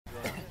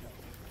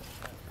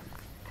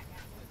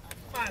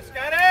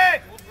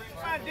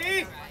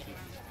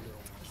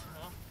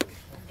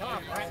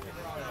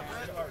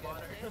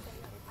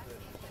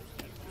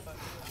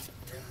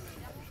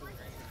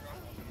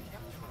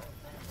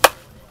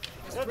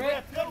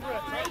Rick.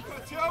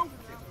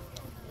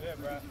 Yeah,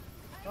 bro.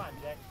 Come on,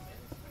 Jack.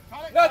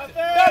 Nothing.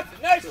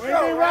 Nice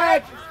throw,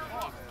 Rod.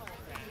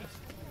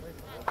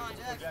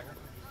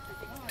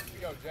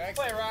 Go, Jack.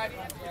 Play, Rod.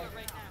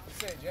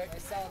 That's it, Jack.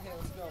 Nice solid hit.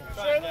 Let's go.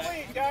 Share the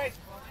lead, guys.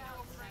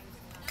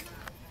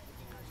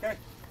 Okay.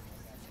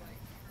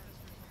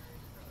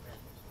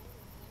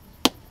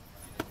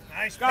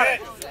 Nice Got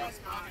pitch. it.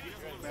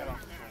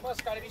 Come on,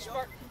 Scotty, be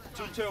smart.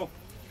 2-2.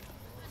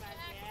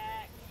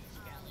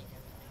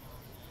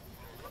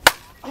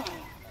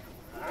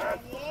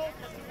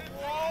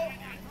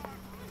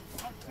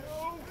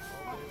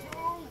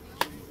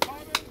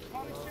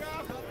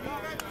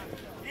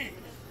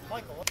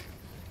 Michael.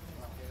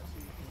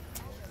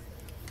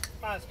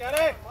 Come on,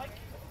 Scotty.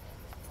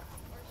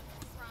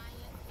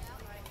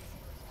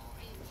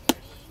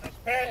 Nice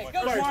pitch.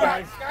 Good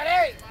smart,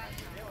 Scotty.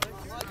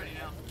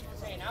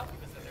 Say now.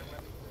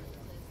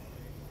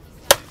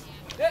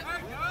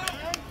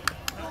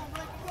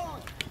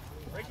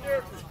 Right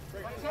there.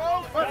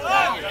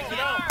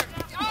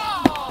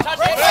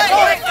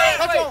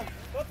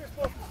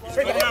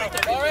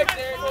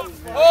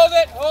 Hold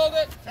it.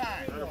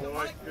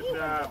 Boy, good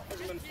job.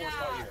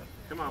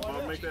 Come on,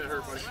 Bob, make that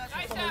hurt, buddy.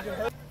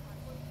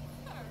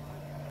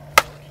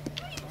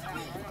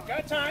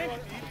 Got time.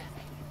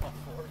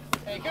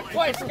 Hey, good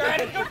play,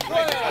 Scotty. Good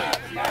play.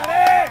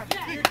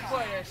 Good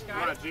play there,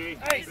 Come on, Scotty. G.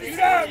 Hey, you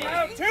down,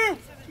 round 2.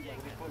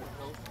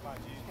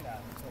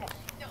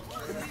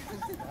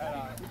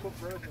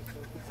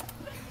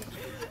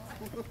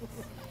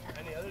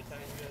 Any other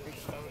time you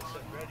guys come and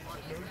sit ready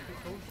to do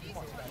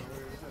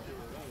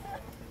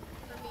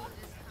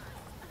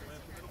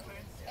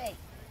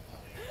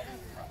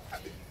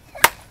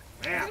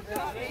Man.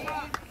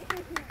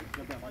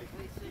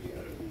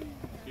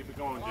 Keep it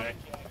going, Jay.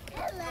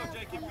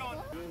 Jay, keep going.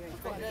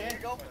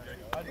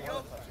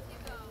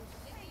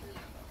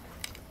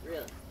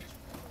 Really?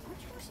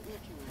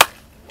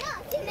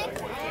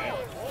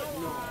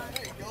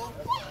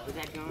 Is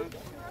that going?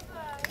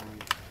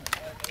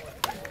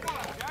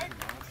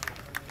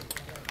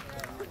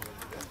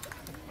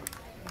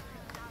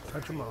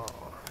 Touch them all.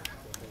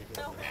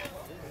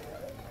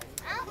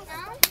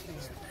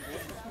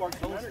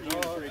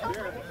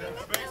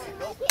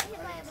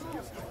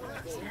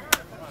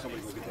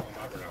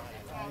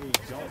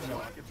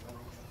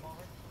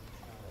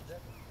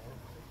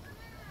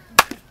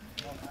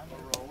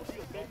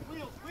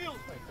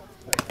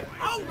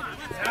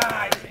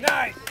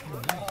 Nice.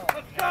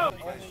 Let's go.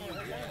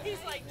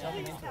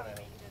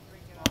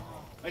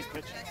 Nice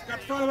pitch. Got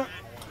the front of it.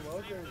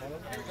 Here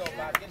we go,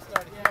 Bob. Get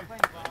started.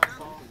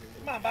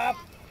 Come on, Bob.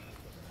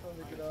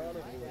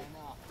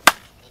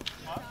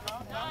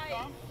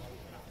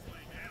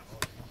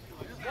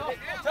 Go.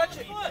 Touch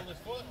it.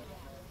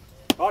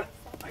 Got it.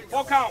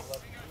 Full count.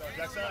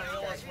 Jackson, you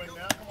don't want to swing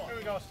now. Come on. Here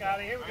we go,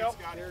 Scotty. Here we go.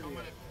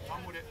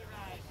 I'm with it.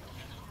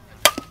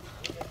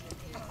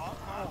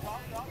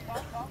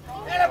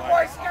 Get it,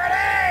 boy,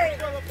 Scotty.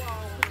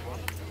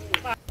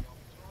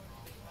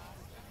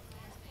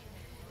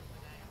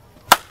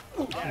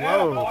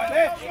 Whoa.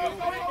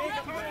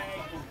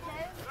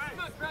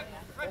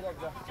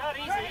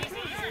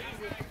 Easy.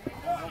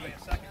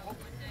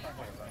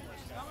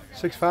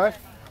 6-5?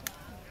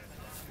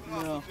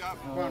 No.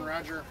 Come on,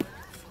 Roger.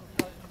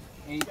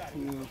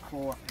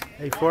 8-4.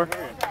 8-4?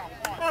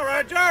 Come on,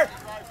 Roger.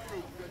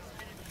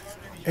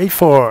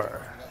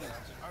 8-4.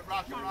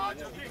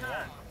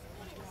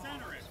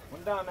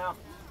 One down now.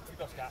 Here we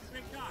go, Scott.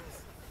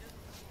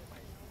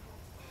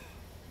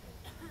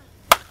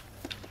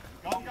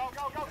 Go.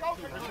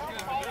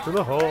 To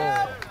the hole.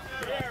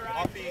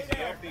 Up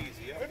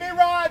easy. With me,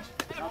 Raj.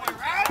 Come on.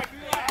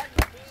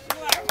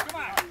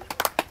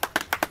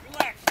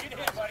 Relax. Get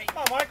hit, buddy. Come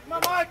on, Mike.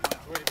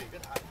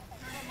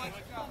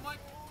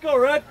 Let's go,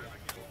 Red.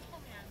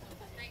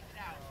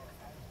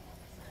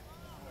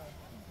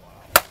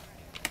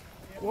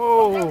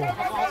 Whoa.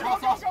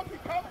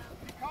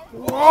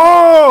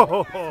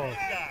 Whoa.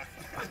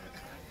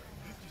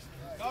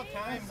 Go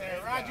time there.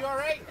 Rod, you all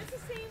right?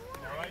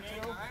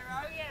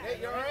 Hey,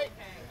 you all right?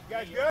 You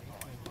guys good?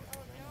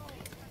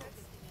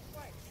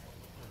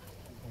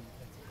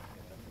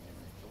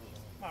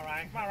 Come on,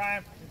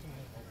 Ryan.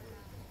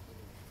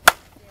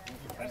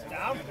 That's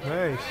down.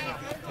 Nice.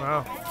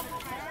 Wow.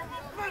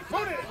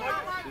 Put it.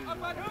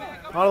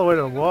 All the way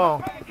to the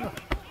wall.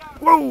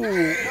 Whoa.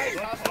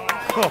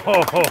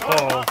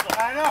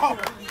 I know.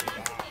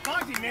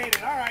 Monty made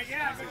it. All right,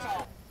 yeah, good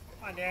call.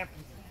 Come on, Dan.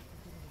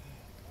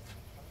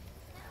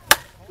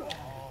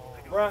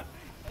 Front.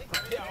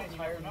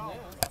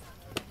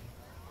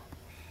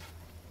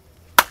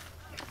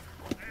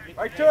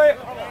 Right to it.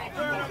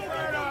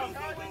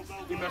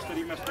 He missed it.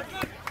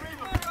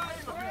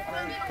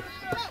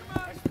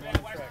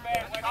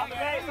 On the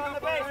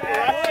base.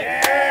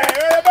 Yeah.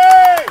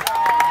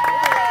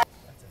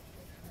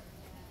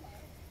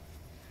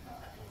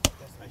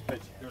 Nice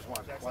pitch. Here's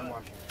one.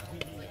 1-1.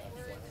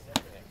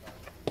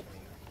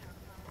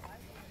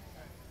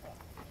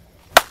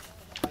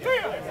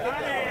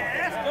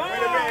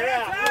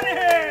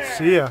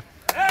 See ya.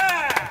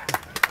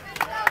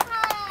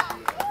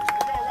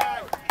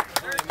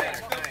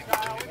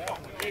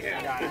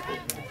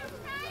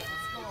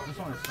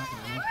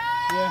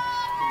 Yeah.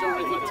 I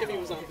thought Timmy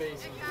was on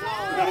base.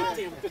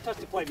 Just touch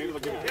the plate. Maybe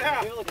look good.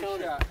 Yeah. Good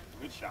shot.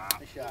 Good shot.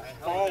 Good shot.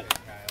 Oh.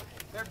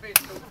 Third base.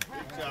 Good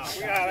job.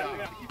 We got it.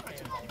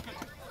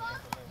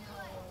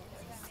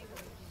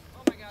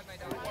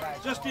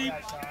 Just deep.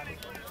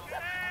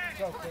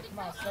 Go, kid. Come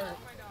on, sir.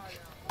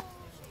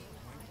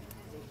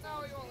 No,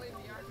 you won't leave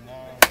the yard.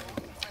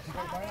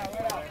 Come on.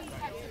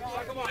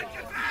 Come on,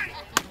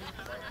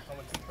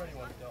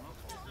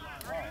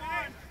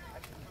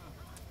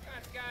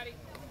 Scotty.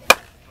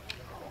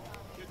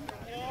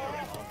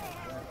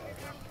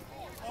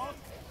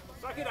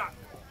 Suck it up.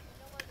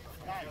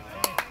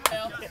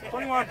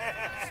 21.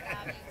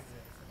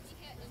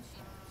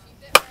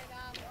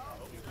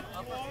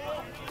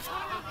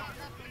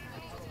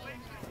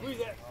 Who's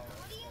that?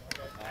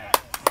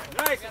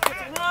 Nice. Let's get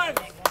some runs.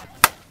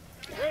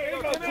 There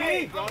you go, T.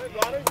 Got it.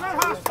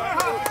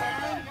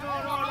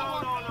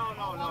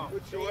 No.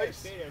 Good choice.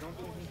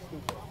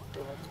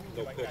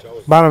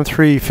 Bottom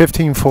three,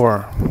 15-4.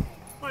 Come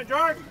on,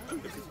 George.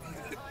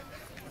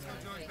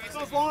 Get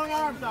those long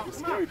arms out.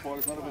 Come on. Part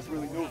is none of us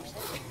really moves.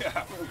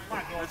 Yeah,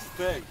 that's the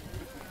thing.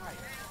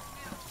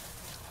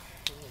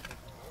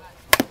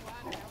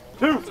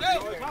 2.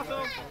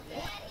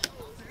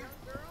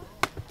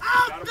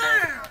 Out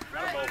there!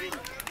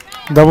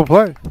 Double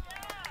play.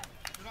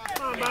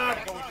 Come on, Bob.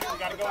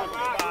 Gotta go.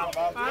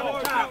 Bob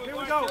on top. Here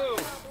we go.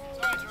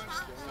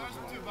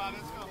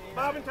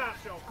 Bob and top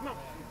show. Come on.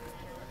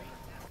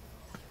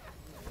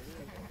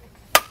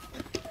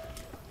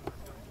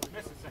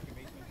 Miss it, second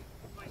baseman.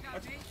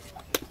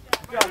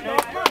 That's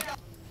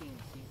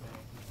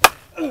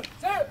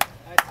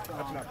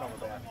not coming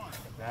back.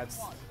 That's.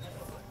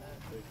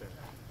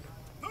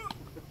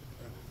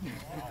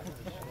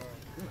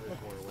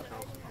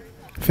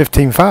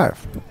 15-5.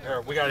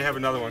 Here, we gotta have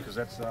another one because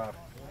that's. All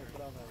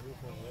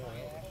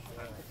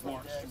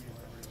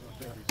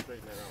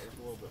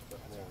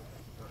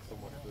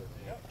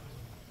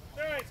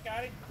right,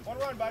 Scotty. One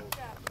run, bud.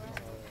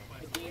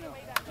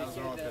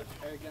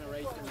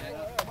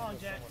 Come on,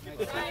 Jack. Hey,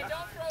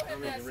 don't throw him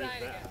that sign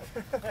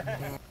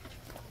again.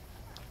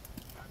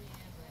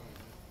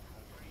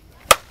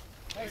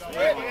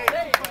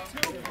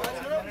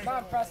 Come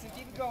on, Preston.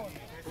 Keep it going.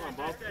 Come on,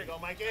 Bob. There you go,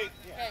 Mike 8.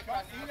 Hey,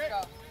 Preston, let's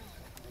go.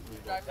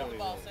 Drive for the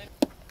ball, same.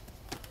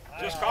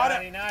 Just caught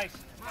it. Nice.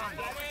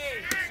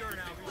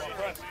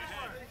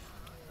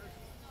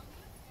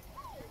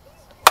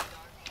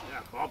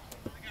 Yeah, Bob.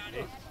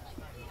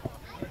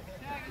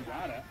 You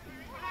got it.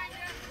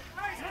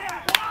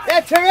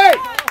 Yeah, Timmy!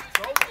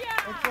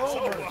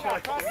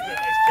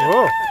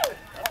 Whoa.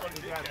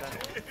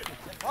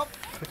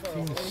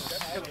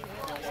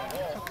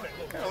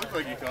 Yeah, looks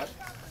like you caught.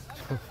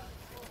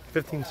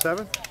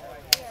 15-7?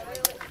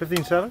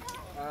 15-7?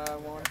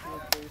 1, 2,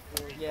 3,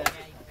 4. Yeah.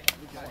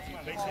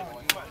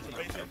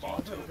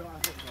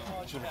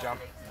 Should we jump?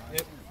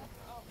 Yep.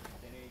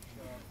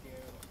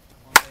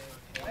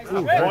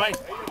 Ooh, Boy. nice.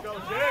 There you go,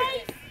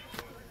 Jay.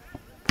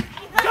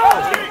 Go!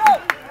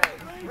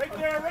 Right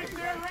there.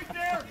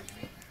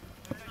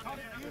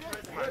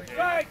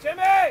 Right,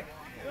 Timmy!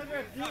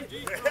 Go, G!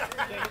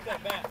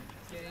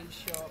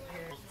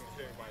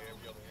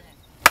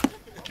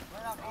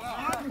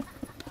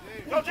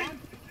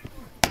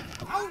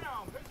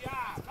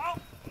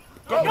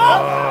 Go!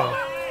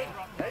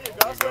 There you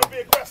go. Still be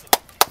aggressive.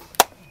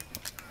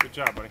 Good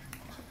job, buddy.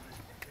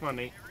 Come on,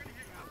 Nate.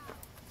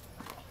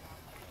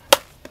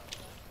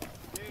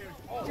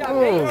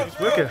 Oh, it's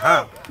wicked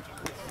hot.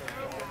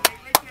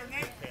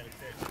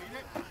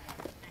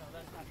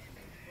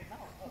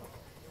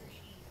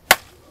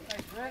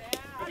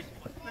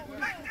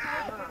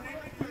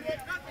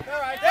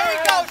 There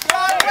you go,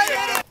 Sean.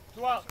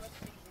 2 outs.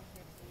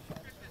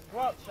 2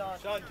 outs, Sean.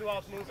 Sean, 2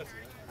 outs, move it.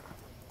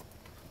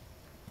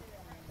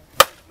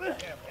 There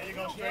you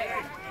go, straight.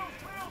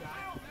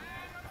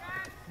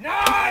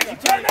 Nice!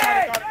 Timmy!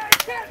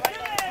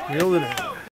 Reeled it in.